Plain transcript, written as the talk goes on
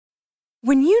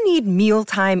When you need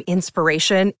mealtime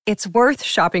inspiration, it's worth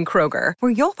shopping Kroger,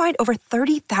 where you'll find over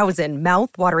 30,000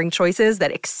 mouth-watering choices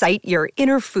that excite your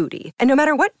inner foodie. And no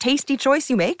matter what tasty choice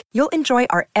you make, you'll enjoy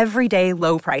our everyday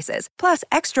low prices, plus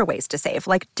extra ways to save,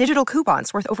 like digital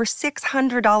coupons worth over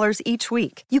 $600 each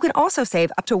week. You can also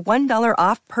save up to $1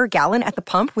 off per gallon at the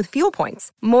pump with fuel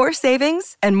points. More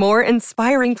savings and more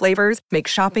inspiring flavors make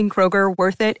shopping Kroger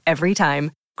worth it every time.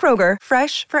 Kroger,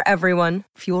 fresh for everyone.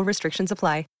 Fuel restrictions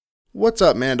apply. What's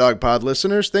up, Man Dog Pod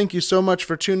listeners? Thank you so much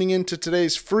for tuning in to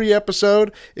today's free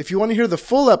episode. If you want to hear the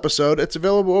full episode, it's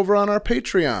available over on our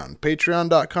Patreon,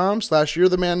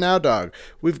 patreon.com/You'reTheManNowDog.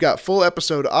 We've got full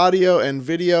episode audio and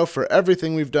video for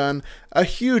everything we've done, a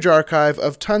huge archive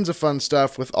of tons of fun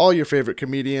stuff with all your favorite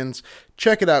comedians.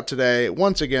 Check it out today.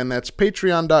 Once again, that's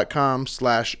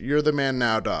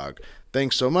patreon.com/You'reTheManNowDog.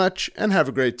 Thanks so much, and have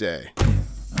a great day.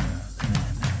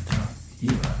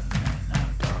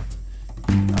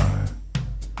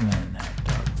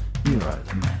 You are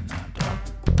the man now, dog.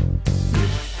 You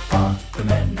are the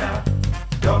man now,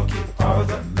 dog. You are the man now, dog. You are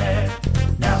the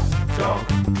man now,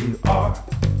 dog. You are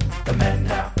the man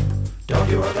now, dog.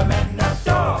 You are the man now,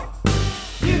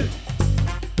 dog.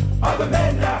 You are the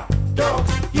man now,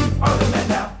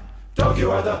 dog.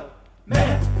 You are the man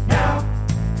now,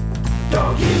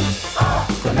 dog. You are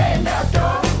the man now,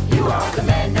 dog. You are the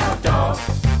man now, dog.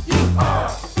 You are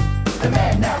the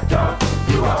man now, dog.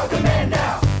 You are the man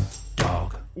now,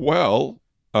 dog. Well,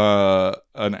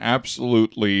 an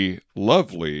absolutely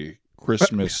lovely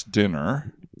Christmas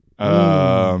dinner,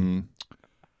 and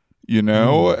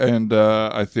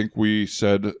I think we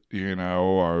said,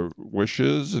 our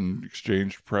wishes and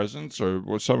exchanged presents, or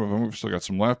well, some of them, we've still got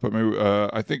some left, but maybe,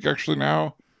 I think actually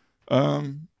now,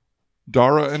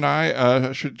 Dara and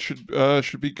I should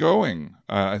be going.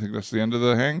 I think that's the end of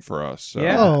the hang for us. So.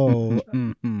 Yeah.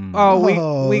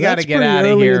 We got to get out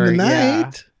of here. In the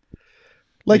night.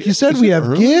 Like you said, we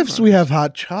have gifts, we have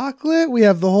hot chocolate, we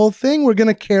have the whole thing. We're going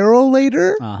to carol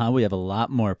later. We have a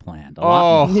lot more planned.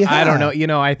 Yeah. I don't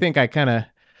know. I think I kind of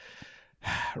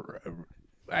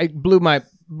blew my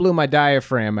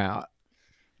diaphragm out.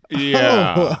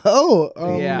 Yeah.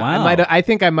 Yeah. Wow. I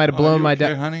think I might have blown my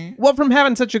honey. Well, from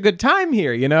having such a good time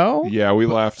here, Yeah, we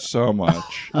laughed so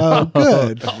much. Oh,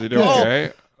 good. Is it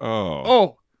okay?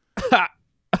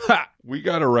 We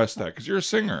got to rest that because you're a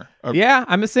singer. Yeah,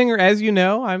 I'm a singer, as you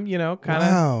know. I'm, kind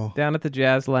of down at the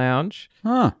jazz lounge.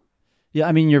 Huh. Yeah,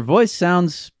 I mean, your voice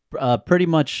sounds pretty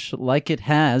much like it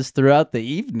has throughout the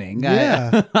evening.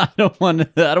 Yeah. I don't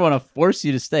want to force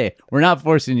you to stay. We're not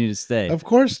forcing you to stay. Of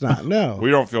course not. No. We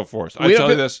don't feel forced. I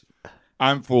tell you this.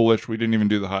 I'm foolish. We didn't even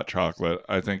do the hot chocolate.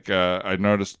 I think I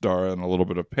noticed Dara in a little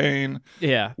bit of pain.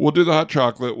 Yeah. We'll do the hot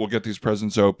chocolate. We'll get these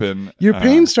presents open. Your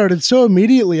pain started so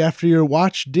immediately after your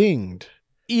watch dinged.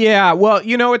 Yeah. Well,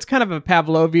 it's kind of a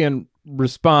Pavlovian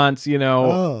response.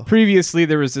 Previously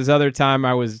there was this other time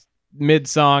I was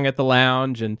mid-song at the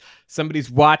lounge and somebody's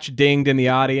watch dinged in the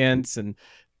audience and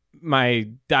my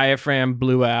diaphragm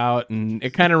blew out, and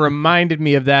it kind of reminded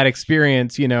me of that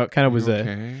experience. It kind of was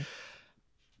okay?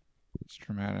 It's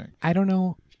traumatic. I don't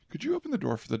know. Could you open the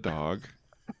door for the dog?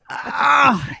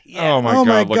 Yeah. Oh my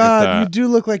God! Look at that. You do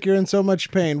look like you're in so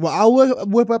much pain. Well, I'll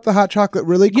whip up the hot chocolate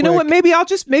really quick. You know what? Maybe I'll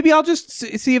just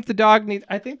see if the dog needs.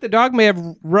 I think the dog may have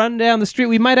run down the street.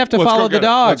 We might have to follow the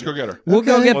dog. Let's go get her. We'll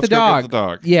go get the dog. Get the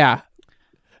dog. Yeah.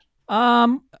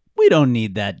 We don't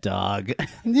need that dog.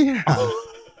 Yeah.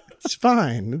 It's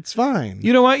fine. It's fine.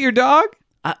 You don't want your dog?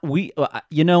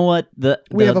 You know what?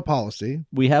 We have a policy.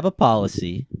 We have a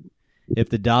policy. If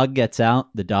the dog gets out,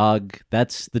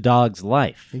 that's the dog's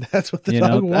life. That's what the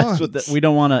dog wants. We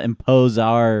don't want to impose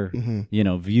our,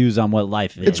 views on what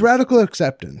life is. It's radical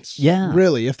acceptance. Yeah.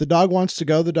 Really. If the dog wants to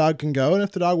go, the dog can go. And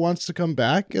if the dog wants to come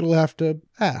back, it'll have to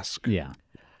ask. Yeah.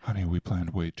 Honey, we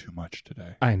planned way too much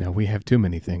today. I know. We have too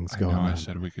many things going on. I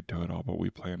said we could do it all, but we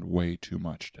planned way too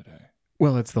much today.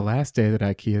 Well, it's the last day that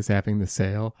IKEA's having the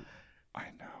sale. I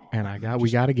know. And we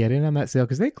got to get in on that sale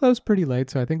because they close pretty late.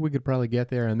 So I think we could probably get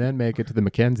there and then make it to the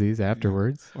Mackenzies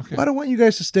afterwards. Okay. Well, I don't want you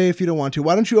guys to stay if you don't want to.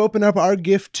 Why don't you open up our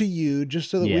gift to you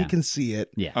just so that we can see it?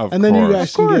 Yeah. And then you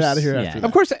guys can get out of here after that.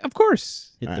 Of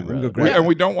course. Hit the road. road. And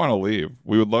we don't want to leave.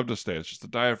 We would love to stay. It's just the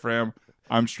diaphragm.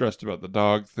 I'm stressed about the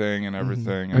dog thing and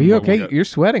everything. Are you okay? You're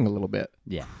sweating a little bit.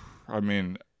 Yeah. I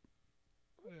mean,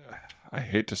 I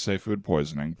hate to say food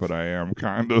poisoning, but I am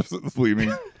kind of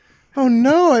leaning. Oh,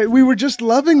 no. We were just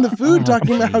loving the food,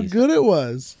 talking about how good it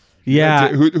was. Yeah.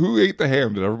 Who ate the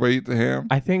ham? Did everybody eat the ham?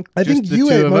 I think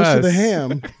you ate most of the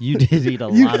ham. You did eat a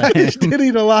lot of ham. You guys did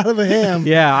eat a lot of the ham.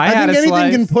 Yeah, I had think a anything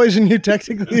slice. can poison you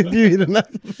technically if you eat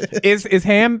enough of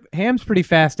it. Ham's pretty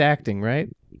fast acting, right?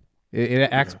 It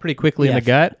acts pretty quickly in the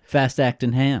gut. Fast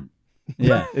acting ham.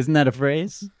 Yeah, isn't that a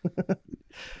phrase?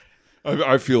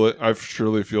 I feel it. I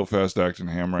surely feel fast acting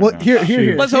ham right Well, now.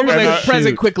 here. Let's hope it's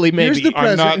present quickly, maybe. Here's the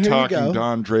I'm not present. Here you talking go.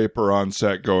 Don Draper on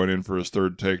set going in for his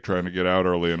third take, trying to get out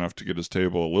early enough to get his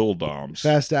table at Lil Dom's.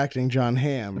 Fast acting John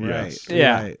Hamm, right? Yes.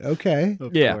 Yeah. Right. Okay.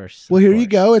 Of Yeah. course. Well, here you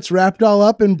go. It's wrapped all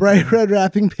up in bright red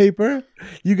wrapping paper.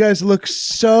 You guys look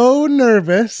so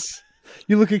nervous.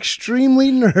 You look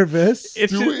extremely nervous.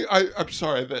 It's just- I'm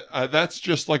sorry. That's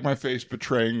just like my face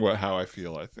betraying how I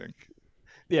feel, I think.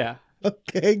 yeah.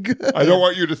 Okay, good. I don't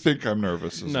want you to think I'm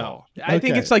nervous as No. well. I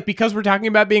think Okay. it's like because we're talking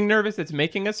about being nervous, it's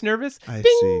making us nervous. I Bing.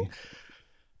 see.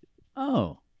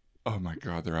 Oh. Oh my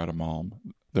God, they're out of mom.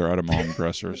 They're out of mom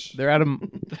dressers. They're out of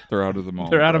They're out of the mom.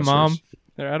 they're out of dressers. mom.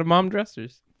 They're out of mom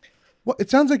dressers. Well,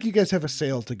 it sounds like you guys have a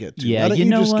sale to get to. Yeah, Why don't you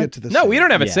know just what? get to the No, sale? we don't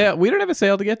have a Yeah. sale. We don't have a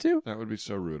sale to get to. That would be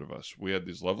so rude of us. We had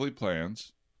these lovely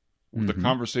plans. The Mhm.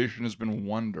 conversation has been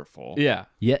wonderful. Yeah.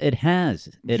 Yeah, it has.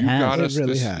 It you has. got It us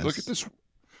really this. has. Look at this.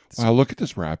 Wow, look at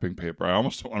this wrapping paper. I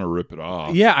almost don't want to rip it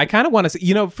off. Yeah, I kind of want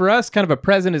to. For us, kind of a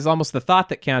present is almost the thought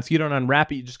that counts. You don't unwrap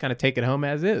it; you just kind of take it home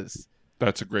as is.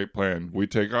 That's a great plan. We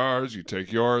take ours, you take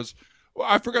yours. Well,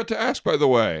 I forgot to ask, by the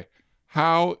way,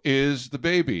 how is the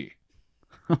baby?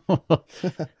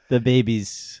 The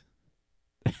baby's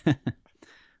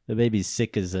the baby's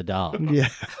sick as a dog. Yeah.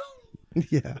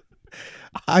 Yeah.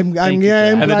 I'm Thank you for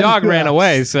I'm that. And the glad dog you ran asked.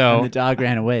 away. And So, the dog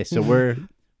ran away. So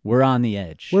we're on the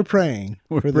edge. We're praying.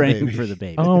 We're for the praying baby. for the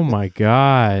baby. oh my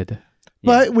god.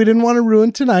 But we didn't want to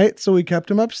ruin tonight, so we kept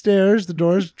him upstairs. The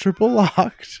door's triple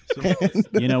locked.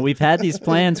 You know, we've had these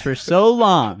plans for so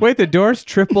long. Wait, the door's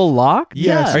triple locked.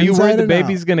 Yes, Are you inside worried the and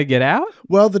baby's out. gonna get out?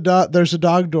 Well, there's a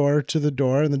dog door to the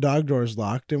door, and the dog door is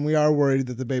locked, and we are worried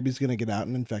that the baby's going to get out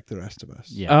and infect the rest of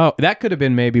us. Yeah. Oh, that could have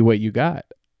been maybe what you got.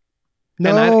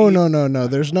 And No.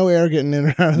 There's no air getting in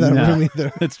or out of that No. room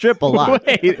either. It's triple lock.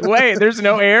 Wait. There's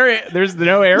no air. There's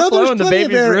no airflow There's in the plenty baby's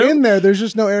of air room. in there. There's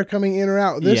just no air coming in or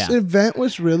out. This Yeah. event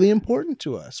was really important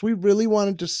to us. We really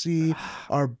wanted to see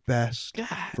our best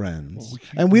friends,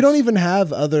 and we don't even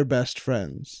have other best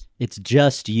friends. It's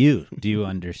just you. Do you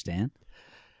understand?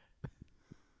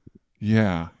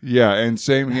 Yeah. Yeah. And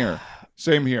same here.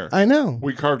 Same here. I know.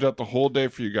 We carved out the whole day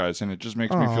for you guys, and it just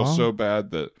makes me feel Aw. so bad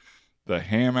that the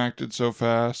ham acted so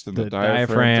fast and The the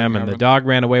diaphragm and the didn't dog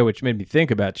ran away, which made me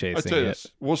think about I chasing tell you it. this,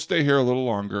 we'll stay here a little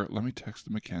longer. Let me text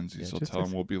the Mackenzies. I'll just tell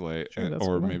text them we'll be late, Sure, that's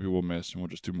or fine. maybe we'll miss, and we'll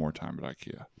just do more time at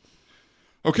IKEA.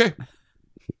 Okay.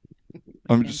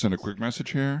 Let me just send a quick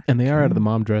message here. And they are out of the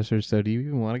mom dressers. So, do you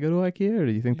even want to go to IKEA, or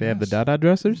do you think they have the Dada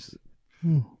dressers?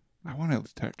 I want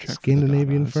to check for the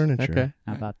Scandinavian Dadas. furniture. Okay.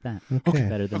 How about that? Okay.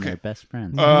 Better than Okay. their best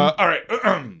friends. All right.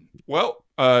 Well,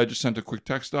 I just sent a quick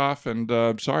text off, and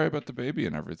I'm sorry about the baby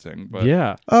and everything. But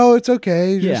Yeah. Oh, it's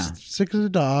okay. Just Yeah. sick as a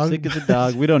dog. Sick as a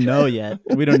dog. We don't know yet.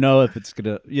 We don't know if it's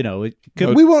gonna. It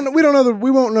could. we won't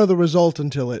know the result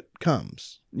until it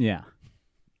comes. Yeah.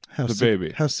 How The sick,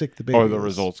 baby. How sick the baby oh, the is.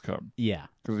 results come Yeah.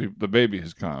 because the baby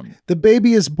has come. The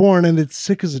baby is born and it's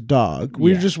sick as a dog.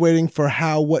 We're Yeah. just waiting for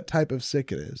what type of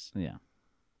sick it is. Yeah.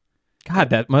 God,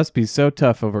 that must be so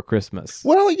tough over Christmas.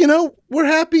 Well, we're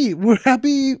happy. We're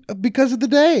happy because of the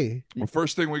day. Well,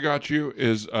 first thing we got you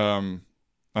is if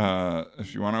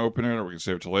you want to open it, or we can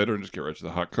save it till later and just get right to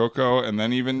the hot cocoa, and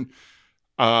then even.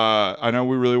 I know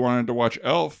we really wanted to watch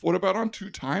Elf. What about on 2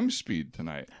 times speed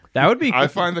tonight? That would be. I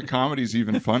find the comedy's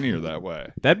even funnier that way.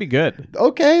 That'd be good.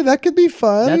 Okay, that could be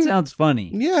fun. That sounds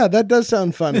funny. Yeah, that does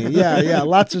sound funny. Yeah.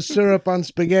 Lots of syrup on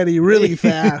spaghetti really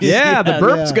fast. Yeah, the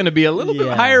burp's yeah. going to be a little bit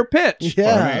Yeah. higher pitch.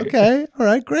 Yeah, All right. okay. All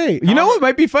right, great. You know what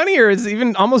might be funnier is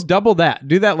even almost double that.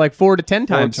 Do that like 4 to 10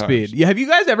 times times. speed. Yeah, have you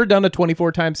guys ever done a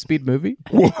 24 times speed movie?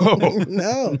 Whoa!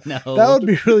 No. No. That would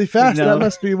be really fast. No. That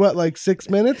must be like 6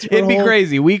 minutes? for It'd a be whole-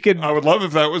 crazy. We could. I would love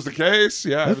if that was the case.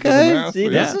 Yeah. I haven't done Okay. the math, See,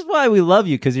 but this yeah. is why we love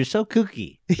you, because you're so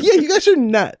kooky. Yeah, you guys are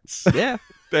nuts. Yeah.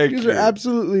 Thank You guys you. are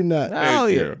absolutely nuts. Oh,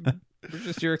 Thank yeah. you. We're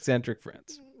just your eccentric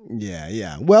friends.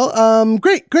 Yeah. Well,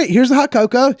 great. Here's the hot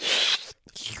cocoa.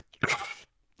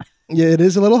 Yeah, it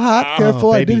is a little hot.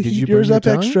 Careful, baby, I did did you heat burn yours your up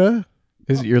tongue? extra.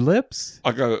 Is it your lips?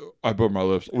 I burned my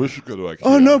lips. We should go to IKEA.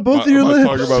 Oh, no, both of your My lips.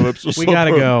 tongue and my lips are We so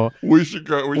gotta burned. go. We should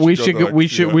go. We should to go. We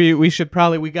should. IKEA. We should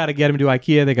probably. We got to get him to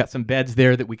IKEA. They got some beds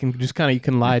there that we can just kind of. You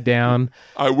can lie down.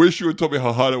 I wish you had told me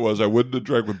how hot it was. I wouldn't have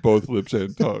drank with both lips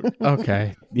and tongue.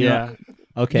 Okay. Yeah.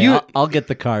 Okay, You- I'll get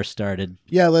the car started.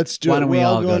 Yeah, let's do Why it. don't We're we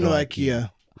all all go going to to IKEA?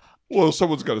 IKEA. Well,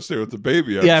 someone's got to stay with the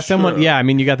baby. I'm Yeah. Someone. sure. Yeah. I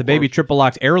mean, you got the baby triple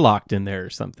locked, airlocked in there or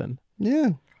something.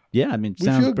 Yeah. Yeah, I mean, We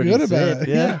sounds feel pretty good safe. about it.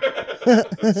 Yeah.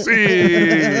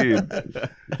 Scene.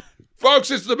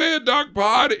 Folks, it's the Mad Dog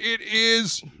Pod. It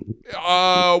is,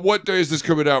 what day is this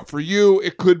coming out for you?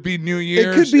 It could be New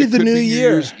Year's. It could be the New New Year.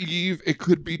 Year's Eve. It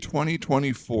could be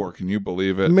 2024. Can you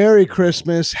believe it? Merry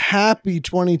Christmas, Happy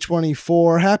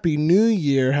 2024, Happy New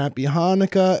Year, Happy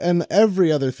Hanukkah, and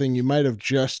every other thing you might have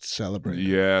just celebrated.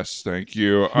 Yes, thank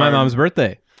you. My mom's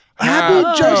birthday.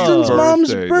 Happy Justin's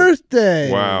mom's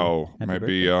birthday. Wow.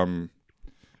 Happy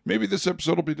Maybe this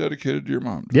episode will be dedicated to your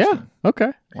mom. Yeah. Justin.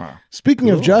 Okay. Wow. Speaking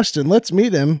of Justin, let's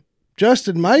meet him.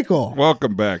 Justin Michael.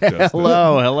 Welcome back, Justin.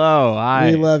 Hello.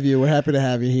 Hi. We love you. We're happy to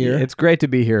have you here. It's great to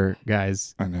be here,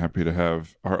 guys. I'm happy to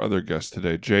have our other guest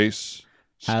today, Jace.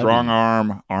 Howdy. Strong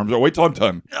arms. Wait till I'm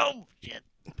done.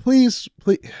 Please,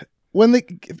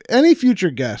 any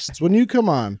future guests, when you come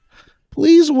on,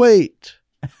 please wait.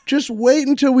 Just wait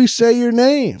until we say your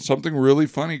name. Something really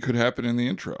funny could happen in the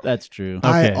intro. That's true.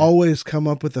 I Okay. always come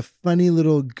up with a funny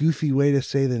little goofy way to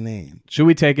say the name. Should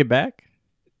we take it back?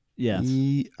 Yes.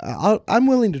 I'm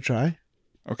willing to try.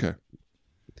 Okay.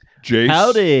 Jace.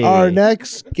 Howdy. Our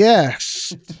next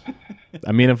guest,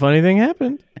 I mean, a funny thing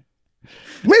happened.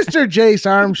 Mr. Jace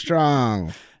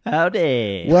Armstrong.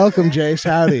 Howdy. Welcome, Jace.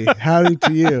 Howdy. Howdy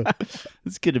to you.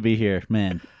 It's good to be here,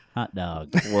 man. Hot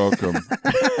dog. Welcome.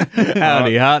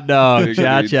 Howdy, hot dog. Big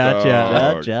Cha, cha, dog.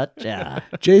 cha. Cha, cha, cha.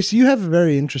 Jace, you have a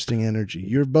very interesting energy.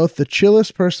 You're both the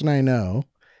chillest person I know,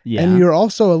 Yeah. and you're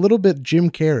also a little bit Jim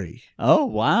Carrey, Oh,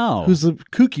 wow. who's the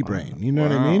kooky brain. You know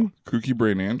what I Wow. mean? Kooky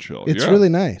brain and chill. It's Yeah. really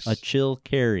nice. A chill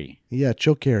carry. Yeah,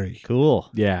 chill Carrey. Cool.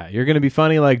 Yeah, you're going to be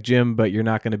funny like Jim, but you're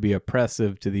not going to be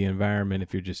oppressive to the environment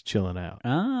if you're just chilling out.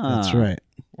 Ah. That's right.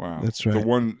 Wow. That's right. The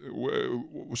one,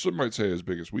 some might say his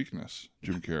biggest weakness,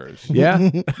 Jim Carrey's. Yeah?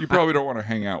 You probably don't want to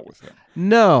hang out with him.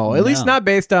 No, at least No. not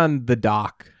based on the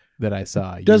doc that I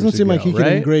saw. Doesn't years seem like ago, he can right?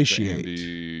 The ingratiate.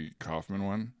 Andy Kaufman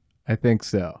one. I think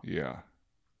so. Yeah.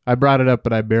 I brought it up,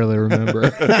 but I barely remember.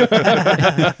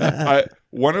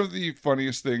 One of the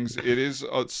funniest things, it is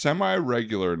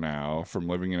semi-regular now from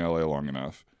living in LA long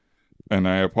enough, and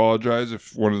I apologize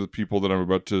if one of the people that I'm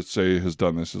about to say has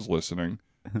done this is listening,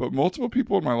 but multiple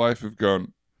people in my life have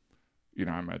gone,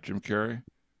 I met Jim Carrey.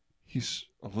 He's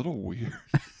a little weird.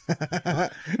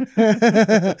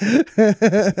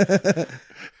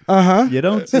 Uh-huh. You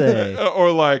don't say.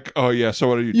 Or like, oh yeah, so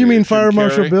what are you doing? You mean Jim Fire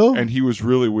Marshal Carrey? Bill? And he was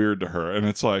really weird to her, and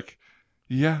it's like,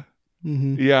 yeah.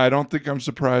 Mhm. Yeah, I don't think I'm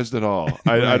surprised at all.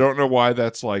 I don't know why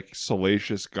that's like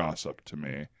salacious gossip to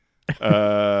me.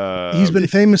 He's been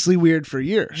famously weird for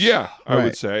years. Yeah, I Right.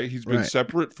 would say he's been Right.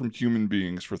 separate from human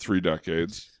beings for 3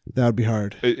 decades. That would be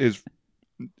hard.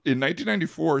 In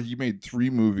 1994, he made 3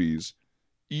 movies,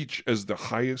 each as the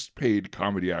highest paid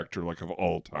comedy actor like of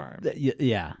all time.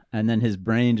 Yeah. And then his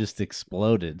brain just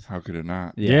exploded. How could it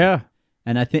not? Yeah.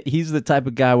 And I think he's the type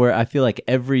of guy where I feel like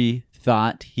every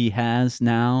thought he has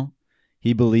now,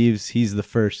 he believes he's the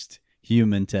first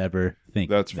human to ever think.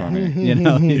 That's that. funny. You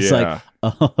know, he's Yeah. like,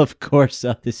 oh, of course,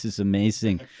 this is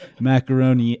amazing.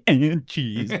 Macaroni and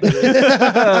cheese. Has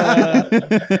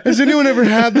anyone ever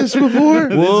had this before?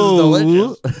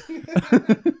 Whoa.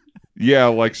 Yeah,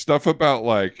 like stuff about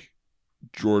like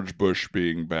George Bush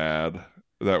being bad.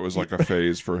 That was like a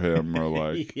phase for him, or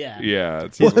like Yeah.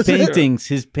 It's Was it?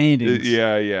 His paintings.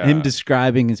 Yeah. Him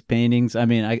describing his paintings. I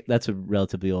mean, that's a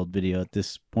relatively old video at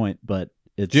this point, but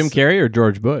it's Jim Carrey or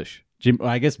George Bush?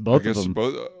 I guess both of them.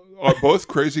 Both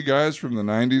crazy guys from the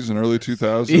 90s and early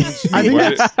 2000s. I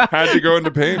think had to go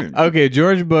into painting. Okay,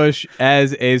 George Bush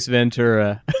as Ace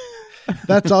Ventura.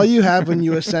 That's all you have when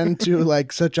you ascend to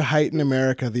like such a height in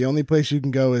America. The only place you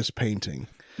can go is painting.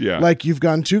 Yeah. Like you've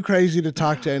gone too crazy to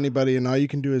talk to anybody, and all you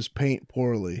can do is paint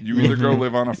poorly. You either go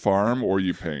live on a farm or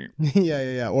you paint.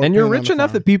 yeah. Or And you're paint on rich a enough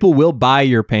farm. that people will buy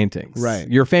your paintings. Right.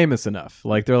 You're famous enough.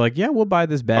 Like they're like, yeah, we'll buy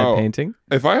this bad Oh. painting.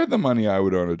 If I had the money, I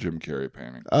would own a Jim Carrey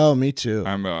painting. Oh, me too.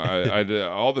 I did,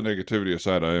 all the negativity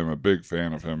aside, I am a big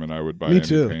fan of him, and I would buy Me any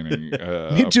too. painting.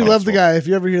 Me too. Love the possible. guy. If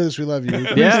you ever hear this, we love you.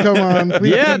 Please Yeah. come on.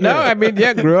 Please Yeah, come no, on. I mean,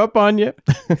 yeah, grew up on you.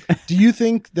 Do you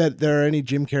think that there are any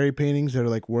Jim Carrey paintings that are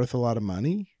like worth a lot of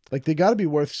money? Like they got to be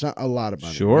worth a lot of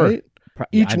money. Sure. Right?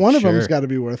 Each I'm one of sure. them's got to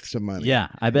be worth some money. Yeah,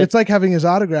 I bet. It's like having his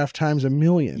autograph times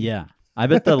 1,000,000. Yeah, I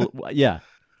bet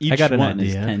each got an one is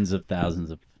idea. tens of thousands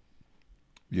of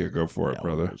Yeah, go for it,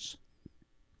 brother. dollars.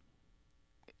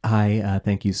 Hi,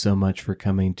 thank you so much for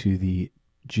coming to the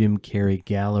Jim Carrey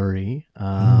Gallery.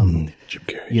 Jim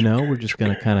Carrey. You know, we're just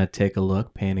going to kind of take a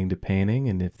look painting to painting,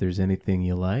 and if there's anything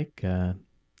you like,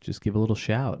 just give a little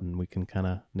shout, and we can kind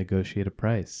of negotiate a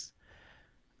price.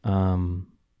 So I'm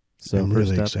first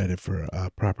really up, excited for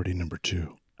property number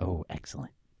 2. Oh,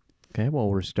 excellent! okay, well,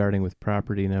 we're starting with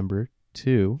property number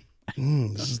 2.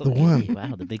 This is the one.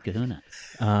 Wow, the big Kahuna.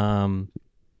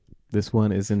 This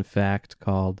one is in fact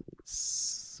called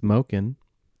Smokin'.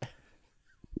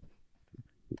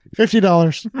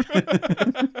 $50.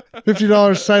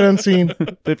 $50 sight unseen.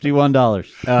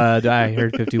 $51. I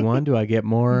heard 51. Do I get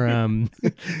more?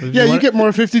 Yeah, you get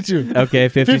more 52. Okay,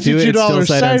 52. It's still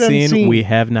sight unseen. unseen. We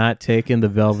have not taken the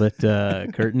velvet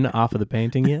curtain off of the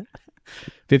painting yet.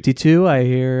 52. I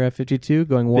hear 52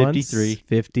 going once. 53.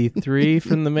 53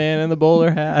 from the man in the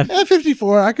bowler hat.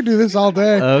 54. I could do this all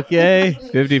day. Okay,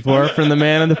 54 from the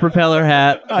man in the propeller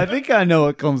hat. I think I know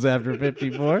what comes after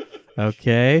 54.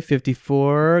 Okay,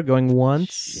 54 going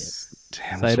once.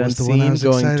 Damn, Sight this was the one I unseen was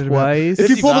going excited about. twice. If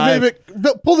you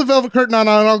pull the velvet curtain on,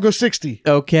 I'll go 60.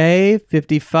 Okay,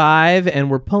 55,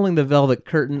 and we're pulling the velvet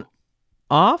curtain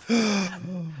off.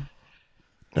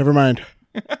 Never mind.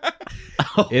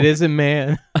 It is a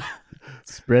man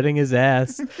spreading his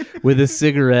ass with a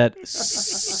cigarette,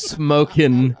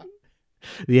 smoking.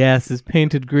 The ass is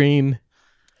painted green.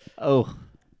 Oh,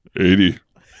 $80.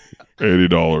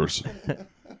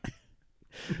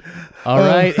 All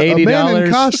right, $80 A man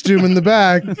in costume in the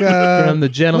back. from the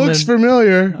gentleman. Looks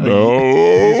familiar. he's No.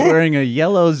 wearing a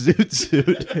yellow zoot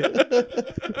suit.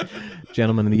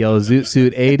 Gentleman in the yellow zoot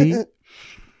suit, 80.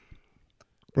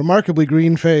 Remarkably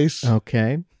green face.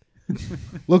 Okay.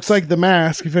 Looks like The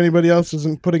Mask, if anybody else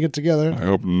isn't putting it together. I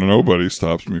hope nobody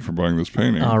stops me from buying this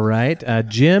painting. All right.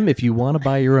 Jim, if you want to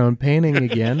buy your own painting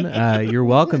again, you're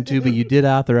welcome to, but you did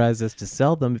authorize us to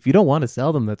sell them. If you don't want to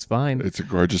sell them, that's fine. It's a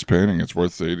gorgeous painting. It's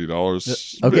worth the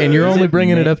 $80. Okay, and you're only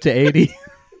bringing it up to 80.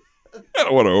 I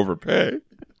don't want to overpay.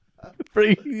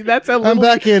 That's a I'm little...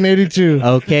 back in 82.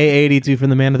 Okay, 82 from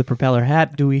the man of the propeller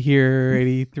hat. Do we hear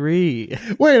 83?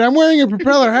 Wait, I'm wearing a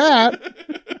propeller hat.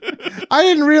 I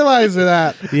didn't realize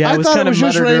that. Yeah, I it was thought kind of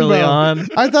just muttered rainbow. early on.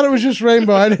 I thought it was just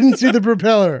rainbow. I didn't see the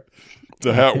propeller.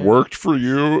 The hat worked for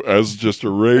you as just a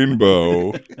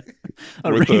rainbow with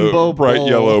rainbow a bright bowl.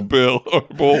 yellow bowl.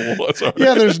 That's all right.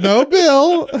 Yeah, there's no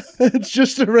bill. It's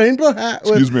just a rainbow hat.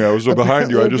 With, Excuse me, I was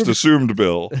behind you. I just assumed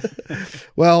Bill.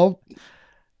 well,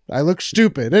 I look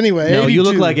stupid. Anyway, No, you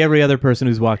look 82. like every other person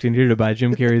who's walked in here to buy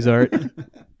Jim Carrey's art.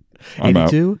 I'm out.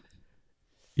 82?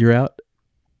 You're out?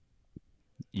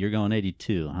 You're going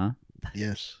 82, huh?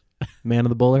 Yes. Man of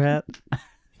the bowler hat?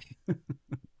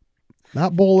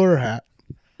 Not bowler hat.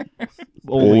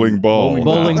 Bowling ball.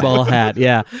 Bowling ball hat,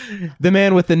 yeah. The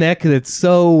man with the neck that's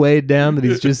so weighed down that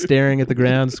he's just staring at the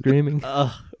ground screaming.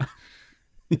 I've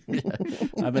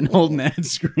been holding that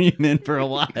scream in for a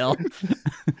while.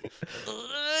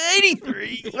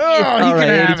 83. All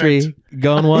right, 83.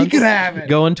 Going once. can have it.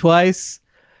 Going twice.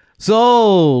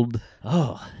 Sold.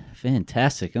 Oh,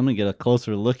 fantastic. I'm going to get a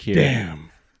closer look here. Damn.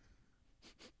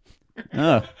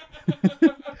 Oh.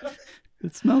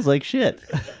 It smells like shit.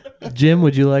 Jim,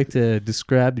 would you like to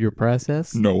describe your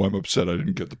process? No, I'm upset I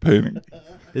didn't get the painting.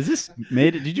 Is this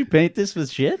made it? Did you paint this with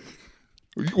shit?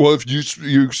 Well, if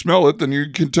you smell it, then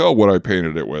you can tell what I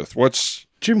painted it with. What's...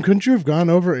 Jim, couldn't you have gone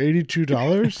over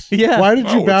 $82? Yeah. Why did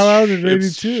you Oh, bow out it's- at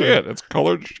it's 82? shit. It's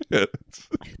colored shit.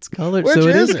 It's colored, Which so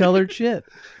it is is it? colored shit.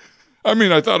 I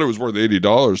mean, I thought it was worth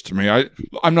 $80 to me.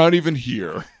 I'm not even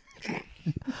here.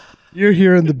 You're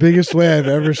here in the biggest way I've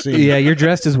ever seen. Yeah, you're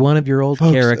dressed as one of your old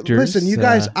Folks, characters. Listen, you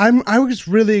guys, I was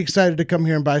really excited to come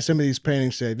here and buy some of these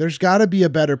paintings today. There's got to be a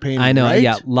better painting. I know, right?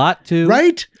 yeah. Lot 2.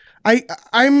 Right?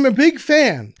 I'm a big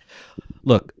fan.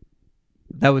 Look,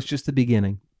 that was just the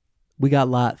beginning. We got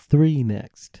lot 3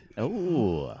 next.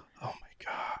 Oh.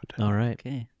 All right.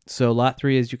 Okay. So lot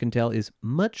 3, as you can tell, is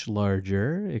much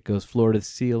larger. It goes floor to the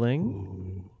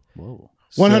ceiling. Whoa.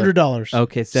 So- $100.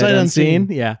 Okay, Sight set unseen.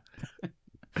 unseen. Yeah.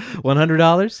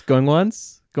 $100. Going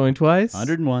once. Going twice.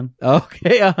 101.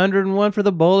 Okay, 101 for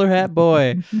the bowler hat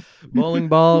boy. Bowling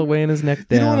ball weighing his neck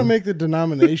down. You don't want to make the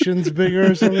denominations bigger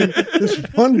or something? This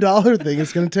 $1 thing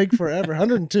is going to take forever.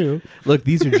 102. Look,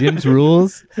 these are Jim's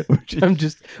rules.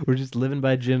 We're just living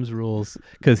by Jim's rules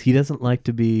because he doesn't like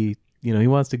to be. He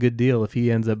wants a good deal if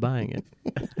he ends up buying it.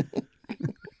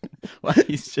 Why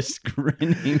he's just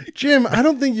grinning. Jim, I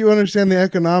don't think you understand the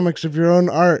economics of your own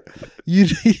art. You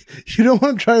don't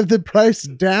want to drive the price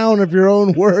down of your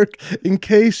own work in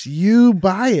case you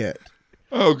buy it.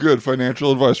 Oh, good.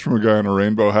 Financial advice from a guy in a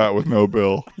rainbow hat with no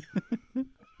bill.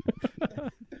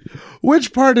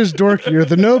 Which part is dorkier,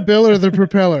 the no bill or the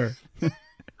propeller?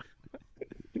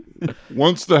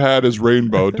 Once the hat is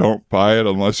rainbow, don't buy it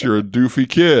unless you're a doofy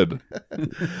kid.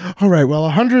 All right, well,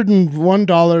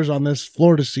 $101 on this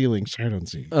floor to ceiling sight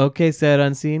unseen. Okay, set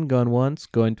unseen. Going once.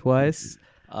 Going twice.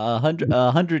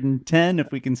 110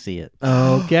 if we can see it.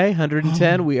 Okay,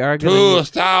 110. We are going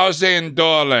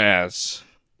 $2,000.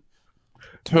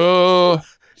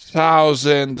 $2,000.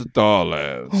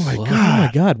 $1,000. Oh my Oh god.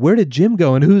 my God, where did Jim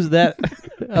go? And who's that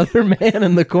other man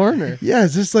in the corner? Yeah,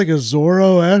 is this like a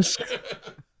Zorro-esque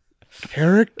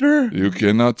character? You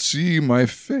cannot see my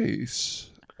face,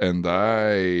 and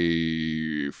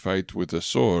I fight with a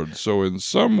sword. So in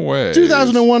some way,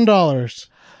 $2,001.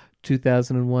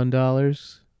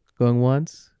 $2,001. Going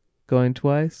once, going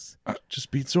twice. Just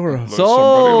beat Zorro.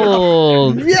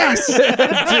 Sold. Yes.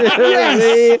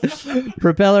 Yes.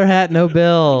 Propeller hat, no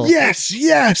bill.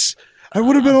 Yes. I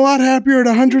would have been a lot happier at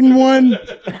 101,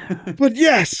 but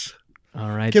yes. All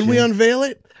right. Can we Jim. unveil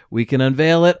it? We can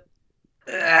unveil it.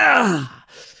 Ah.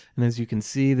 And as you can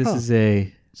see, this is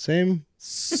a Same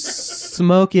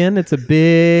smoking. It's a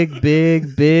big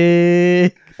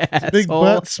big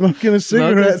butt smoking a cigarette.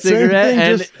 Smoking a cigarette, Same thing,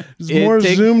 and just it more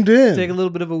zoomed in. Take a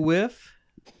little bit of a whiff.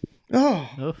 Oh,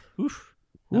 Oh, oof.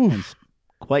 That one's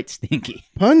quite stinky.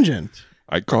 pungent.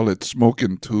 I call it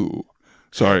smoking too.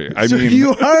 Sorry, I So mean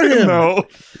you are him. No.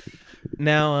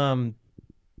 Now,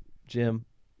 Jim,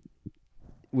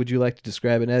 would you like to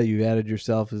describe it now that you've added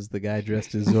yourself as the guy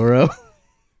dressed as Zorro?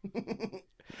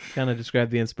 Kind of describe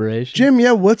the inspiration. Jim,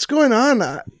 yeah, what's going on?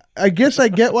 I guess I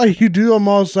get why you do them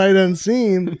all sight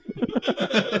unseen.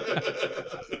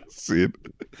 See it?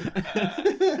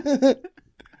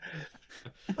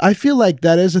 I feel like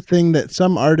that is a thing that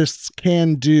some artists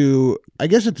can do. I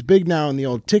guess it's big now in the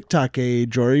old TikTok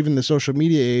age or even the social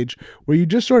media age where you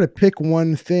just sort of pick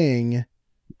one thing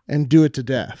and do it to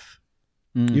death.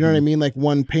 Mm-hmm. You know what I mean? Like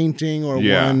one painting or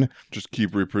one. Just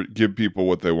keep give people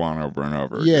what they want over and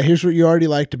over. Yeah, here's what you already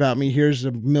liked about me. Here's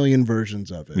a million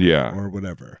versions of it. Yeah. Or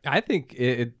whatever. I think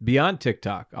it beyond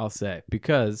TikTok, I'll say,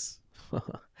 because so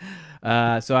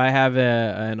I have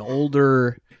an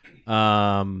older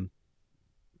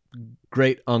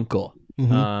great uncle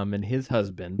and his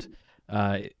husband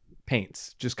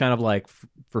paints just kind of like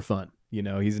for fun. You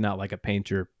know, he's not like a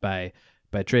painter by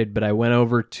trade, but I went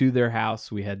over to their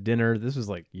house. We had dinner. This was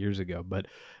like years ago, but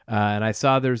and I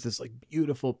saw there's this like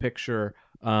beautiful picture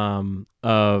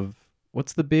of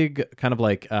what's the big kind of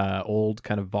like old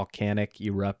kind of volcanic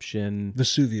eruption?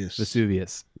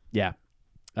 Vesuvius. Yeah.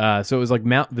 So it was like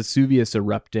Mount Vesuvius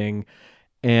erupting,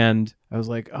 and I was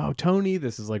like, "Oh, Tony,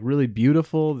 this is like really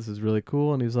beautiful. This is really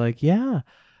cool." And he was like, "Yeah."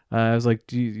 I was like,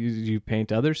 do you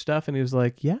paint other stuff?" And he was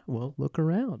like, "Yeah, well, look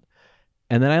around."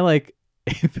 And then I like,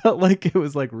 it felt like it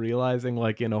was like realizing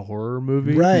like in a horror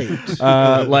movie. Right.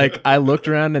 Like I looked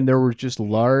around and there were just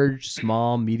large,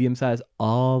 small, medium size,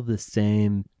 all the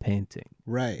same painting.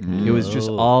 Right. It was just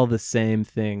all the same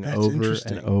thing That's over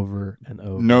interesting. and over and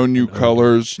over. No new and over.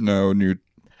 colors, no new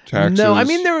taxes. No, I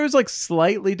mean there was like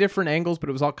slightly different angles, but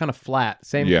it was all kind of flat,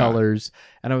 same Yeah. colors.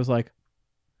 And I was like,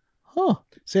 huh.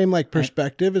 Same like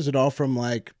perspective. Is it all from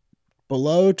like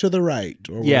below to the right?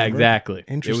 Or Yeah, whatever? exactly. It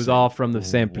was Interesting. all from the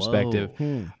same perspective.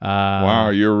 Wow,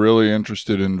 you're really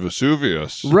interested in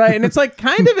Vesuvius. Right, and it's like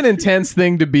kind of an intense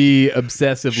thing to be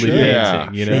obsessively Sure. painting,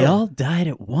 Yeah, you know? They all died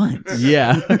at once.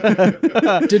 Yeah.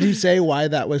 Did he say why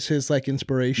that was his like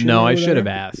inspiration? No, or I should have whatever?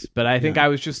 asked, but I think I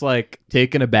was just like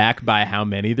taken aback by how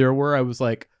many there were. I was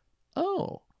like,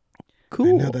 oh,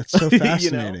 cool. I know, that's so You know?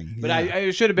 fascinating. But Yeah.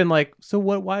 I should have been like, so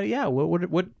what? Why? Yeah. What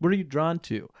are you drawn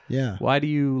to? Yeah. Why do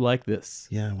you like this?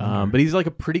 Yeah. I wonder. But he's like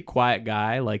a pretty quiet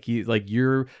guy. Like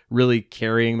you're really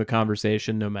carrying the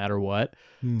conversation no matter what.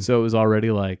 So it was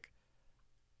already like,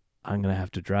 I'm gonna have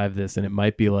to drive this, and it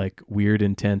might be like weird,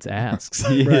 intense asks.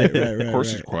 Right. Of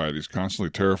course he's quiet. He's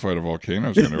constantly terrified of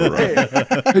volcanoes going to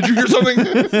erupt. Did you hear something?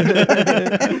 Is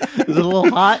it a little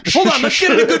hot? Hold on, let's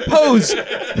get in a good pose.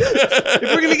 If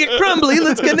we're gonna get crumbly,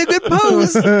 let's get in a good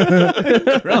pose.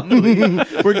 Crumbly.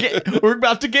 We're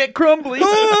about to get crumbly.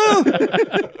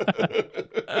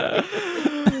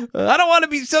 I don't want to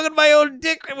be sucking my own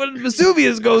dick when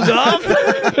Vesuvius goes off.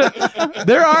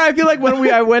 There are, I feel like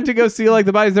when I went to go see like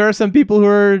the bodies, there are some people who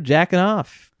are jacking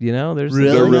off. You know, there's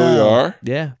Really? There really No. are.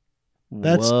 yeah.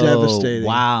 That's Whoa, devastating.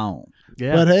 Wow.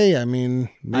 Yeah. But hey, I mean,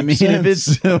 I mean, makes if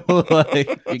sense. it's like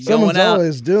you're Someone's going out,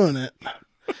 always doing it.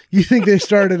 You think they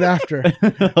started after?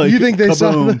 You think they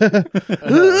saw?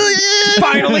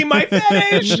 Finally, my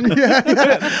fetish.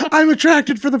 Yeah. I'm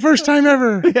attracted for the first time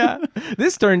ever. Yeah,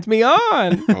 this turns me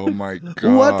on. Oh my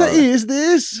god. What the is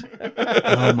this?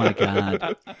 oh my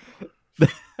god,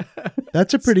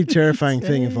 That's a pretty terrifying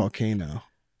thing. A volcano.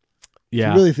 If Yeah,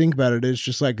 you really think about it, it's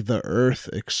just like the Earth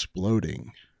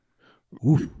exploding.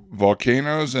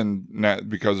 Volcanoes and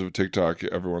because of TikTok,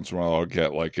 every once in a while I'll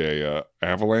get like a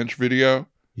avalanche video.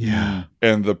 Yeah.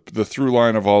 And the through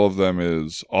line of all of them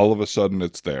is all of a sudden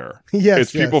it's there. Yes.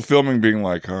 It's people filming being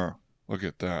like, huh, look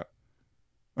at that.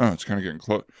 Oh, it's kind of getting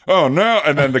close. Oh no!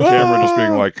 And then the camera just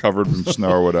being like covered in snow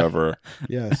or whatever,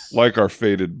 Yes. like our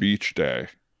fated beach day.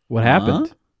 What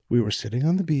happened? We were sitting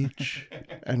on the beach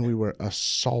and we were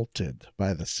assaulted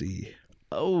by the sea.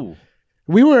 Oh.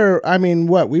 We were,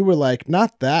 we were like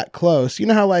not that close. You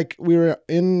know how like we were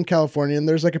in California and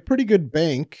there's like a pretty good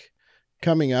bank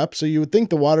coming up. So you would think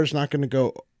the water's not going to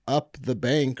go up the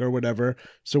bank or whatever.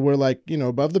 So we're like,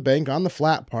 above the bank on the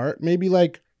flat part, maybe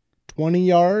like 20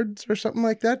 yards or something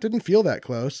like that. Didn't feel that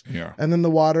close. Yeah. And then the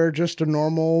water, just a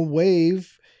normal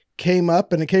wave, came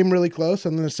up and it came really close.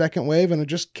 And then a second wave and it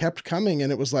just kept coming.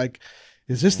 And it was like,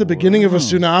 is this the beginning of a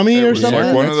tsunami It or was something?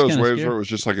 like one of That's those kinda waves scary. where it was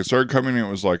just like it started coming and it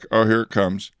was like, oh, here it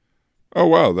comes. Oh,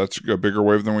 wow, that's a bigger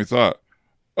wave than we thought.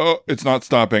 Oh, it's not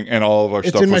stopping. And all of our It's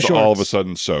stuff in my was all of a shorts.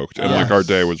 sudden soaked. And Yes. like our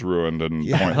day was ruined and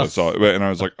Yes. pointless. And I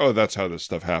was like, oh, that's how this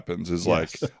stuff happens is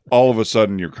Yes. like all of a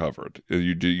sudden you're covered.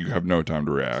 You have no time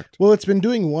to react. Well, it's been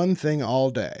doing one thing all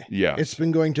day. Yes. It's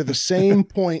been going to the same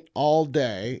point all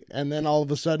day, and then all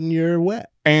of a sudden you're wet.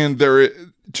 And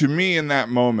to me in that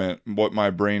moment, what my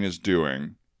brain is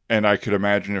doing, and I could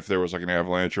imagine if there was like an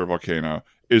avalanche or a volcano,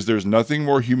 is there's nothing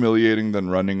more humiliating than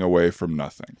running away from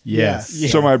nothing. Yes. Yeah.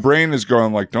 So my brain is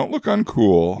going like, don't look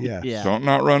uncool. Yeah. Yeah. Don't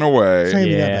not run away. It's not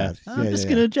even Yeah. that bad. I'm just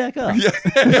going to jack up. You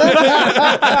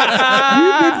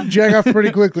did jack off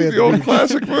pretty quickly at The old the beach.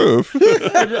 classic move.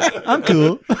 I'm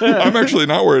cool. I'm actually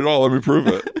not worried at all. Let me prove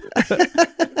it.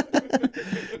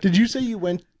 Did you say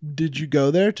did you go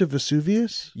there to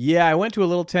Vesuvius? Yeah, I went to a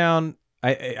little town.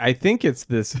 I think it's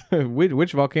this.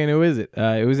 Which volcano is it?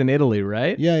 It was in Italy,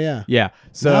 right? Yeah, yeah. Yeah.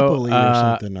 So Napoli or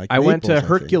something, like I went to Naples, I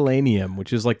think. Herculaneum,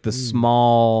 which is like the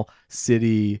small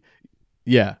city.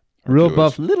 Yeah. Real Hercules.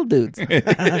 buff little dudes.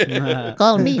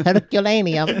 Call me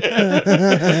Herculaneum.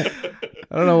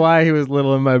 I don't know why he was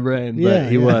little in my brain, but Yeah,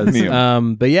 he yeah. was.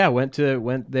 Neum. But yeah,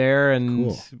 went there and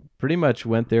Cool. pretty much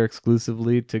went there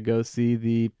exclusively to go see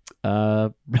the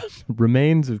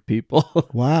remains of people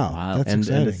Wow, Wow. that's and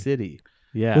exciting. the city.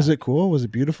 Yeah. Was it cool? Was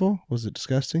it beautiful? Was it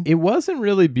disgusting? It wasn't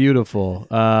really beautiful.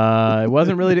 It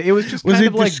wasn't really. It was just Was kind it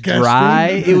of like disgusting? dry.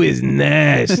 It was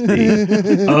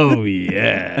nasty. Oh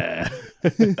yeah.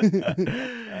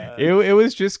 It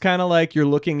was just kind of like you're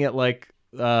looking at like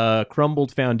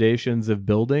crumbled foundations of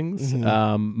buildings.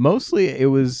 Mhm. Mostly, it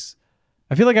was.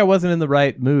 I feel like I wasn't in the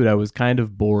right mood. I was kind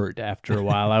of bored after a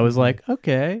while. I was like,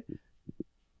 okay.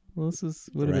 Well, this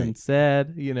would have been Right. sad,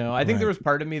 I think there Right. was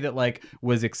part of me that like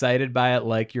was excited by it,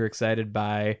 like you're excited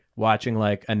by watching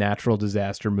like a natural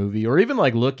disaster movie, or even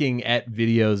like looking at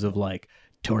videos of like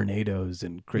tornadoes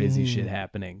and crazy shit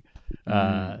happening.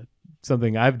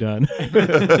 Something I've done.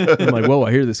 I'm like, whoa,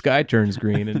 I hear the sky turns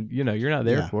green, and you're not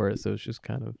there Yeah. for it, so it's just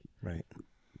kind of Right.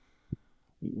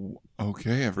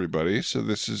 Okay, everybody. So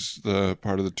this is the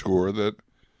part of the tour that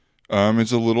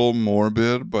is a little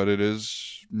morbid, but it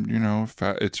is,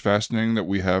 it's fascinating that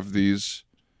we have these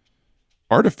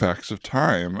artifacts of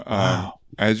time. Wow.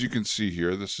 As you can see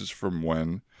here, this is from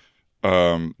when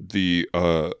the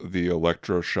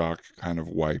electroshock kind of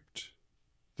wiped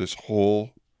this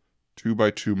whole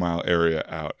 2x2 mile area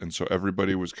out, and so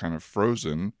everybody was kind of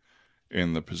frozen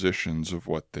in the positions of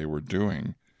what they were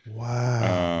doing.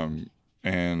 Wow.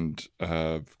 And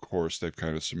of course, they've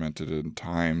kind of cemented it in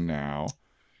time now.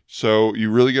 So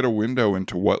you really get a window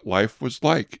into what life was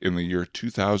like in the year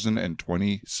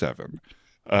 2027.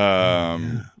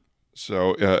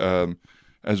 So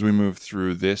as we move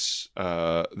through this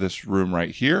room right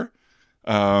here,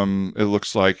 it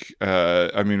looks like,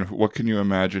 what can you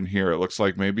imagine here? It looks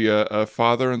like maybe a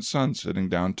father and son sitting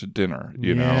down to dinner,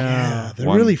 you know? Yeah, they're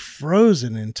One- really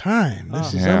frozen in time.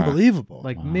 This is Yeah. unbelievable.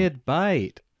 like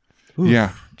mid-bite. Oof.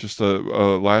 Yeah, just a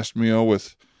last meal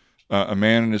with a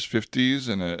man in his 50s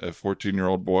and a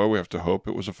 14-year-old boy. We have to hope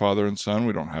it was a father and son.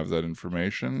 We don't have that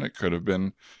information. It could have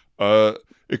been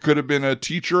a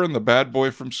teacher and the bad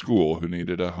boy from school who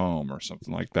needed a home or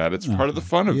something like that. It's part of the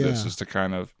fun of this Yeah. is to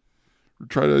kind of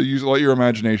try to let your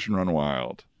imagination run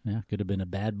wild. Yeah, could have been a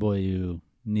bad boy who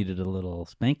needed a little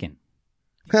spanking.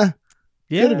 Yeah,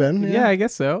 Could have been, yeah. I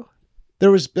guess so.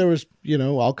 There was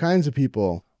all kinds of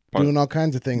people But- doing all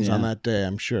kinds of things on Yeah. that day,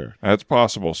 I'm sure. That's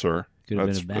possible, sir. Could have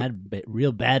That's- been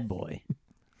real bad boy.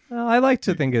 Well, I like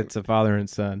to think it's a father and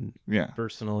son. Yeah.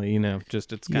 Personally,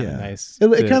 just it's kind of Yeah. nice. It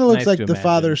kind of looks nice like to the imagine.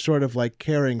 father sort of like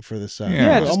caring for the son.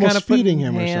 Yeah, just almost kinda feeding putting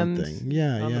him or hands something.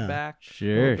 Yeah, on yeah. the back. a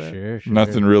Sure, little bit. sure.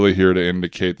 Nothing really here to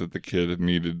indicate that the kid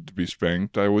needed to be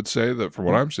spanked, I would say, that from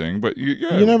what I'm seeing. But you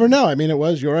You never know. I mean, it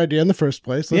was your idea in the first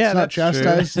place. Let's Yeah, not that's true.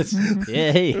 chastise.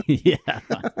 Yeah, hey, yeah.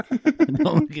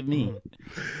 Don't look at me.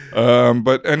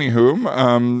 But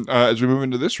anywho, as we move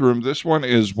into this room, this one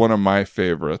is one of my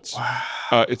favorites.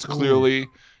 It's clearly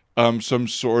some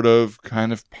sort of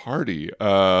kind of party.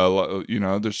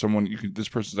 There's someone this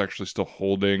person's actually still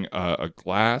holding a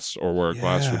glass, or where a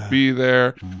glass would be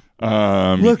there.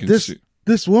 Look,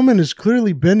 this woman is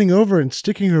clearly bending over and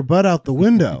sticking her butt out the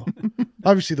window.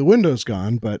 Obviously the window's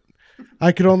gone, but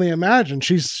I could only imagine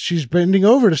she's bending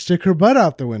over to stick her butt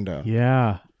out the window.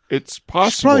 Yeah. It's possible.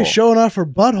 She's probably showing off her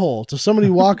butthole to somebody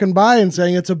walking by and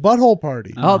saying it's a butthole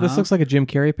party. Oh, this looks like a Jim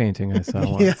Carrey painting I saw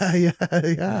once.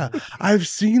 Yeah. I've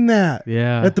seen that.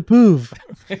 Yeah. At the Poov.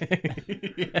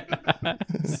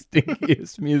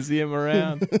 Stinkiest museum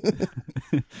around.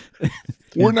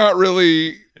 We're not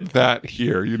really that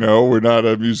here, We're not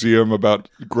a museum about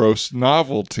gross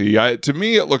novelty. To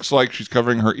me, it looks like she's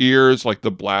covering her ears, like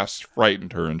the blast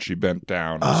frightened her and she bent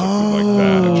down or something like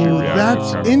that. And she reacted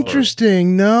that's kind of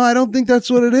interesting. No, I don't think that's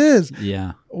what it is.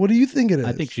 Yeah. What do you think it is?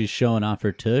 I think she's showing off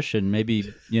her tush and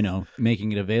maybe,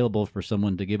 making it available for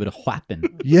someone to give it a whapping.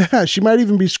 Yeah, she might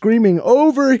even be screaming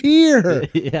over here.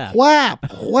 Yeah.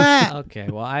 Whap, whap. Okay,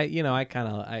 well, I kind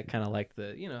of like the,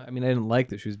 I didn't like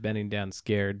that she was bending down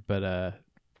scared, but now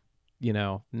You're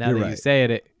that right. you say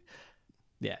it,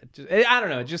 I don't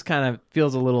know, it just kind of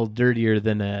feels a little dirtier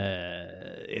than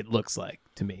it looks like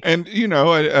to me. And, I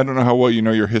don't know how well you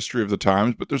know your history of the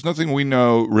times, but there's nothing we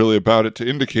know really about it to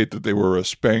indicate that they were a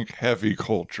spank-heavy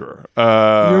culture.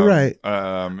 You're right.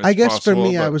 I guess for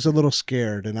me, I but- was a little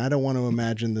scared, and I don't want to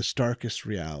imagine the starkest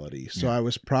reality. So I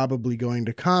was probably going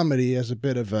to comedy as a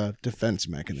bit of a defense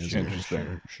mechanism.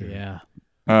 Interesting. Yeah.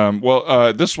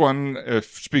 This one,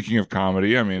 speaking of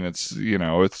comedy,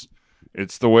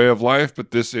 it's the way of life,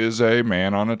 but this is a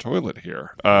man on a toilet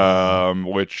here.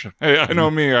 Which, hey, I know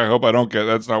me. I hope I don't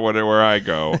that's not where I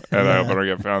go, and I hope I don't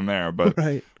get found there. But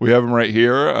Right. we have him right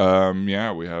here.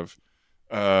 We have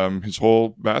his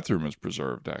whole bathroom is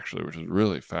preserved, actually, which is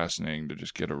really fascinating to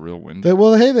just get a real window.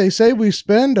 Well, hey, they say we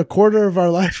spend a quarter of our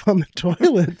life on the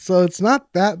toilet, so it's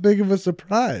not that big of a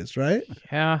surprise, right?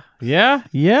 Yeah.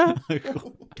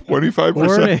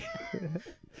 25%.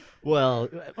 Well,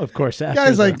 of course, after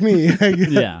Guys like me, I guess.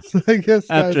 Yeah. I guess guys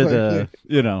after like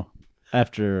me.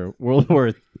 after World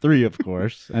War III, of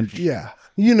course, and Yeah.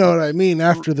 You know what I mean?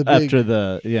 After the big... after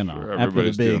the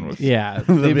Everybody's big, dealing with Yeah.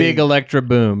 The big Electra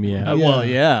boom. Yeah. well,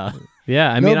 yeah,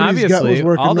 Yeah, Nobody's gut was obviously,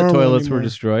 working all the normal toilets were anymore.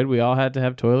 destroyed. We all had to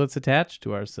have toilets attached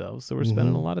to ourselves, so we're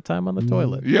spending a lot of time on the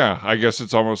toilet. Yeah, I guess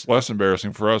it's almost less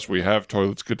embarrassing for us. We have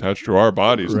toilets attached to our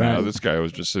bodies now. Right. This guy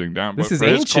was just sitting down. This But is for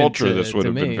his ancient culture, this would to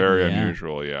have been me. very Yeah.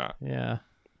 unusual. Yeah. Yeah.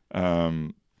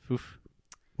 Oof.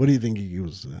 What do you think he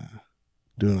was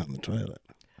doing on the toilet?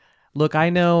 Look, I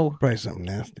know Probably something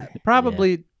nasty.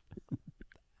 probably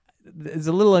it's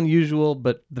a little unusual,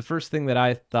 but the first thing that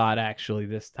I thought actually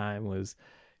this time was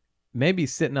maybe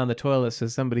sitting on the toilet so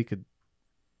somebody could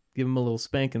give him a little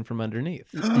spanking from underneath.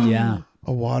 Yeah.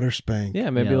 A water spank. Yeah,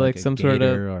 maybe Yeah, like a some sort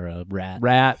gator of or a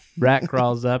rat. rat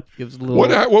crawls up, gives a little.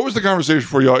 What was the conversation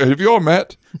for y'all? Have you all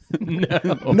met?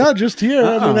 Not just here.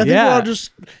 I mean, I think we're Yeah. all just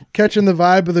catching the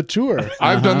vibe of the tour.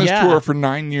 I've done this Yeah. tour for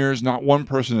 9 years. Not one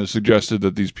person has suggested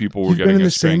that these people were You've getting been in a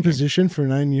the same spanking. position for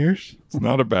 9 years? It's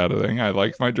not a bad thing. I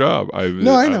like my job. I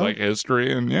know. like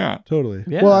history, and yeah. Totally.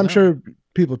 Yeah, well, I'm no. sure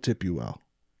people tip you well.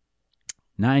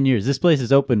 9 years. This place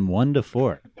is open 1 to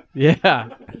 4. Yeah,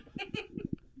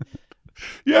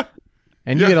 Yeah.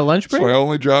 and you Yeah. get a lunch It's break. my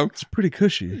only job. It's pretty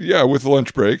cushy. Yeah, with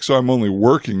lunch break, so I'm only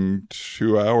working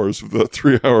 2 hours of the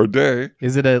 3-hour day.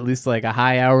 Is it at least like a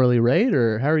high hourly rate,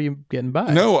 or how are you getting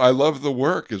by? No, I love the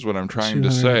work, is what I'm trying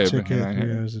to say. $200 but, ticket,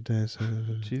 3 hours a day. So...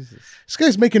 Jesus, This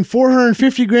guy's making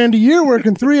 $450,000 a year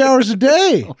working 3 hours a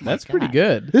day. that's pretty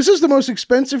good. This is the most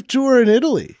expensive tour in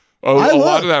Italy. Oh, I a lot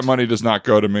looked. of that money does not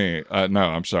go to me. No,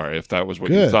 I'm sorry if that was what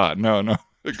you Good. thought. No,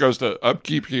 it goes to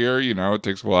upkeep here. It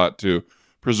takes a lot to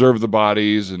preserve the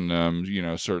bodies, and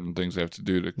certain things they have to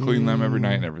do to clean them every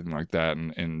night and everything like that,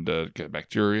 and get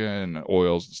bacteria and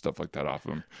oils and stuff like that off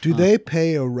them. Do they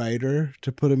pay a writer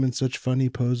to put him in such funny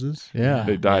poses? Yeah,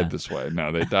 They died this way.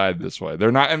 No, they died this way.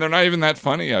 They're not even that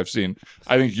funny. I think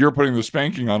you're putting the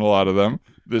spanking on a lot of them.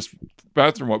 This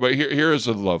bathroom one, but here is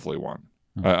a lovely one.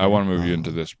 I want to move you into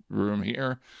this room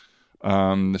here.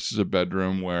 This is a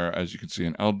bedroom where, as you can see,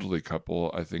 an elderly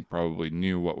couple, I think, probably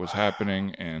knew what was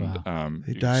happening, and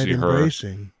They you can died see her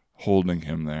embracing. holding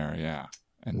him there. Yeah,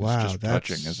 and Wow, it's just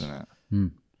touching, that's- isn't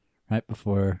it? Right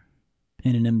before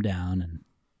pinning him down and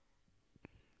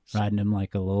riding him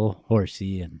like a little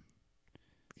horsey and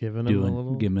giving him a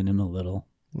little. giving him a little.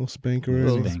 Little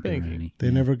spankaroonie. Spankaroonie. They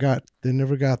never got there. They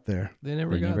never got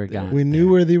there. We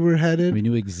knew where they were headed. We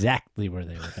knew exactly where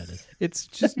they were headed. It's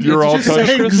just You're all it's just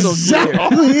touched. crystal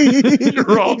clear.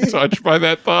 You're all touched by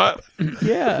that thought.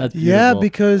 Yeah. That's Yeah, beautiful.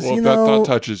 because Well, you if that know, thought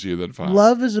touches you, then fine.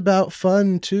 love is about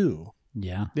fun too.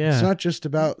 Yeah. Yeah. It's not just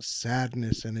about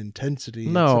sadness and intensity.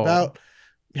 No. It's about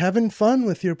having fun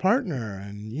with your partner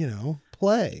and,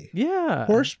 play. Yeah.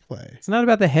 Horseplay. It's not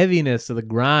about the heaviness of the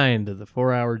grind of the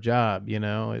 4-hour job,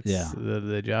 It's Yeah.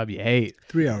 the job you hate.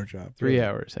 3-hour job. 3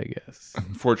 hours, I guess.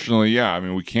 Unfortunately, yeah. I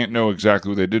mean, we can't know exactly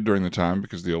what they did during the time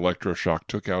because the electroshock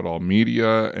took out all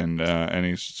media and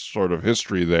any sort of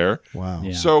history there. Wow.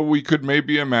 Yeah. So we could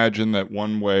maybe imagine that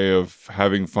one way of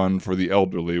having fun for the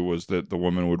elderly was that the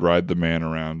woman would ride the man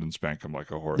around and spank him like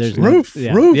a horse. There's Roof.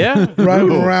 Yeah. Roof. Yeah.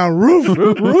 Riding around.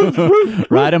 Roof.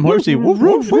 Ride him, horsey. Woof,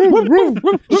 woof, woof.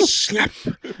 Slap.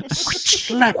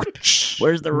 Slap.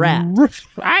 Where's the rat?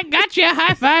 I got you.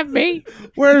 High five me.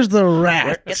 Where's the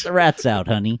rat? Get the rats out,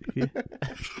 honey.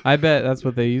 I bet that's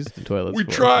what they used the toilets We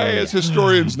for. try as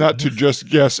historians not to just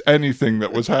guess anything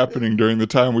that was happening during the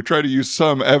time. We try to use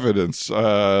some evidence.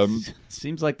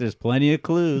 Seems like there's plenty of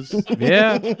clues.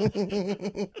 Yeah.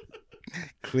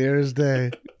 Clear as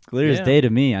day. Clear as Yeah. day to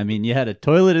me. I mean, you had a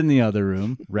toilet in the other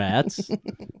room, rats,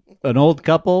 an old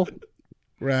couple.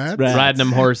 Rat. Rats. Riding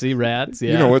them horsey rats.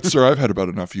 Yeah. You know what, sir? I've had about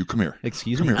enough. You come here.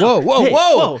 Excuse me. Whoa, whoa, Hey,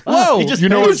 whoa, whoa. He just You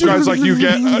know what spanked guys like you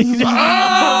get?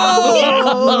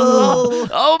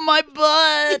 Oh, my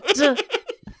butt.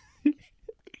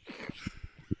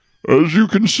 As you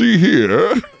can see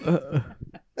here,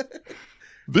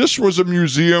 this was a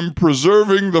museum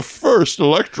preserving the first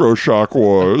electroshock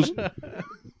wars.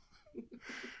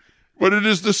 But it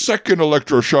is the second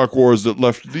electroshock wars that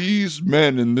left these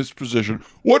men in this position.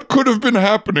 What could have been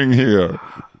happening here?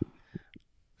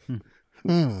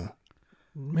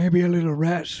 Maybe a little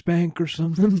rat spank or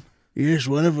something. Yes,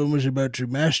 one of them was about to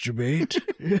masturbate.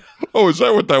 Oh, is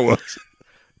that what that was?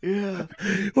 Yeah.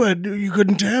 What, you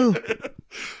couldn't tell?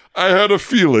 I had a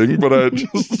feeling, but I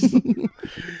just...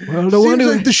 Well, Seems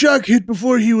like the shock hit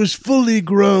before he was fully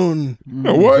grown.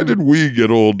 Now, why did we get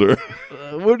older?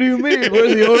 What do you mean?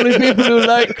 We're the only people who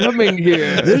like coming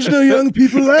here. There's no young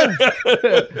people left.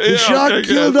 The shock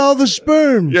killed all the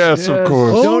sperms. Yes, of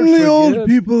course. Only old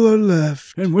people are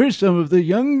left. And we're some of the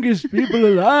youngest people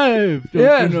alive,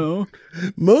 Yeah. you know?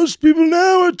 Most people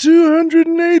now are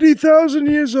 280,000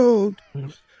 years old.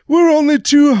 We're only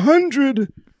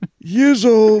 200 years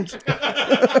old.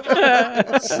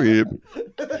 See,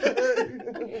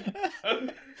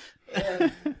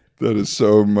 that is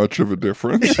so much of a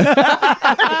difference.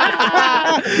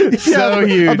 So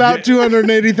huge. About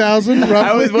 280,000, roughly.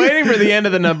 I was waiting for the end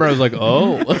of the number. I was like,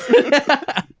 oh.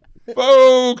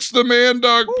 Folks, the Man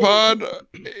Dog Pod,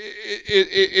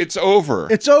 it's over.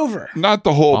 It's over. Not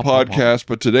the whole podcast,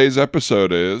 but today's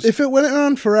episode is. If it went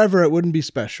on forever, it wouldn't be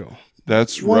special.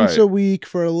 That's Once right. a week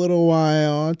for a little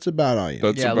while, it's about all you need.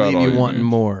 That's Yeah, about leave all you wanting need.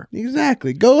 more.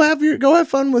 Exactly. Go have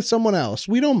fun with someone else.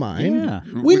 We don't mind. Yeah.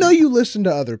 We know you listen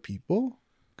to other people.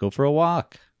 Go for a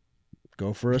walk.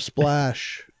 Go for a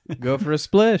splash. Go for a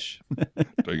splish.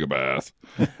 Take a bath.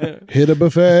 Hit a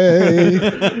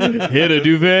buffet. Hit a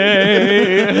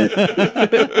duvet.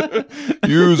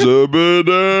 Use a bidet.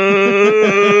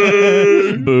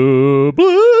 Boo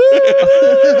boo.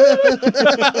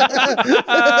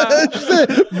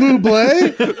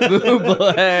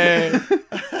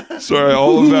 Buble. Sorry,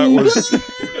 all of that was.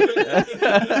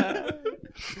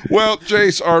 Well,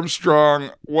 Jace Armstrong,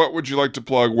 what would you like to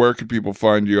plug? Where can people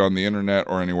find you on the internet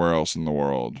or anywhere else in the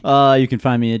world? You can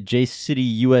find me at Jace City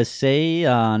USA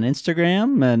on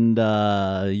Instagram, and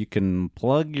you can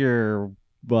plug your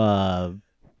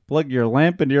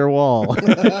lamp into your wall.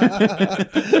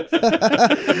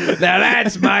 Now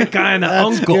that's my kind of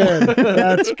That's uncle. good.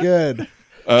 That's good.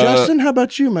 Justin, how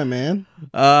about you, my man?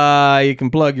 You can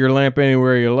plug your lamp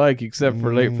anywhere you like, except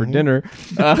for late for dinner.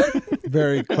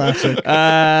 Very classic.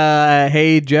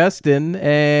 Hey, Justin,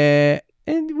 and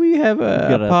we have We've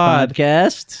got a a pod.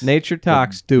 podcast. Nature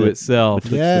talks to itself.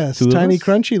 Yes, two of Tiny us?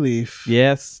 Crunchy Leaf.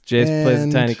 Yes, Jace plays a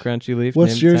And tiny crunchy leaf.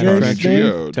 what's named your Tiny guys' Crunchy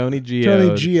name? Leaf. Tony Geode. Tony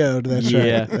Geode. That's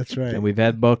Yeah. right. That's right. And we've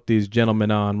had both these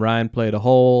gentlemen on. Ryan played a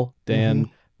hole. Dan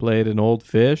played an old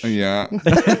fish. Yeah.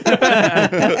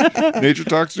 Nature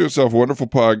Talks to Itself, wonderful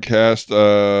podcast.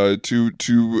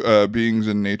 Two beings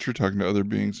in nature talking to other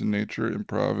beings in nature,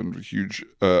 improv, and huge,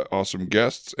 awesome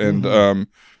guests. And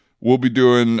we'll be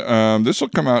doing, this will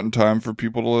come out in time for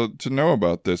people to know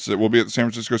about this. It will be at the San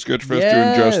Francisco Sketch Fest Yes.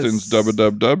 doing Justin's Dub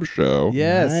Dub Dub show.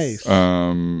 Yes.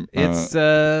 Nice. It's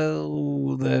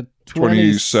the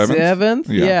 27th?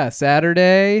 Yeah,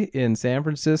 Saturday in San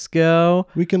Francisco.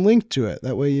 We can link to it.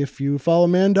 That way, if you follow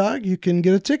Man Dog, you can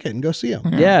get a ticket and go see him.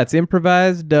 Yeah, it's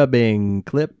improvised dubbing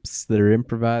clips that are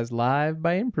improvised live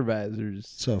by improvisers.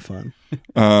 So fun.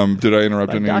 Did I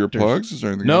interrupt By any of your doctors. plugs? Is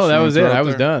there anything No, else that you was wanna it. throw I out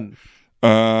was there? done.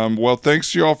 Well,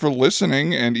 thanks to y'all for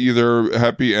listening, and either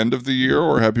happy end of the year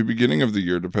or happy beginning of the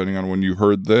year, depending on when you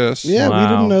heard this. Yeah, we Wow.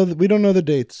 didn't know. We don't know the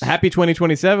dates. Happy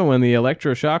 2027 when the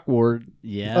Electroshock War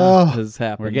Oh, has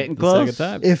happened. We're getting the close.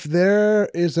 second time. if there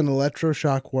is an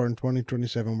electroshock war in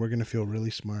 2027, we're gonna feel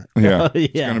really smart. Yeah.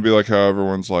 It's Yeah. going to be like how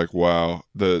everyone's like, wow,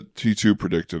 the T2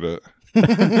 predicted it.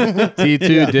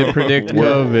 T2 did predict Where-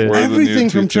 COVID. where- the new Everything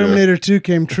from T2. Terminator 2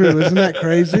 came true. Isn't that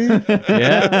crazy?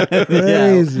 Yeah.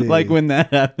 Crazy. Yeah, like when that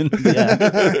happened.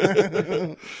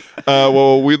 Yeah.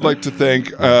 Well, we'd like to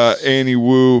thank Annie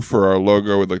Wu for our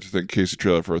logo. We'd like to thank Casey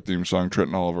Trailer for our theme song,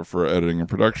 Trenton Oliver for our editing and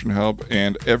production help,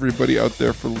 and everybody out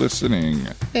there for listening.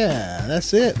 Yeah,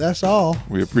 that's it. That's all.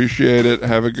 We appreciate it.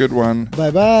 Have a good one.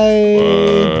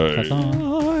 Bye-bye.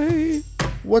 Bye.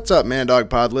 What's up, Man Dog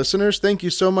Pod listeners? Thank you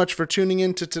so much for tuning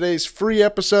in to today's free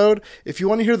episode. If you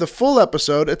want to hear the full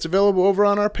episode, it's available over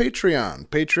on our Patreon,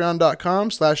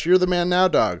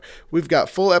 patreon.com/you'rethemannowdog. We've got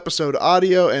full episode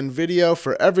audio and video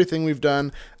for everything we've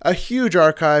done, a huge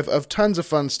archive of tons of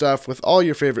fun stuff with all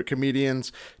your favorite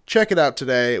comedians. Check it out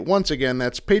today. Once again,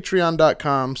 that's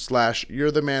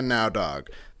patreon.com/you'rethemannowdog.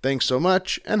 Thanks so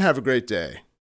much, and have a great day.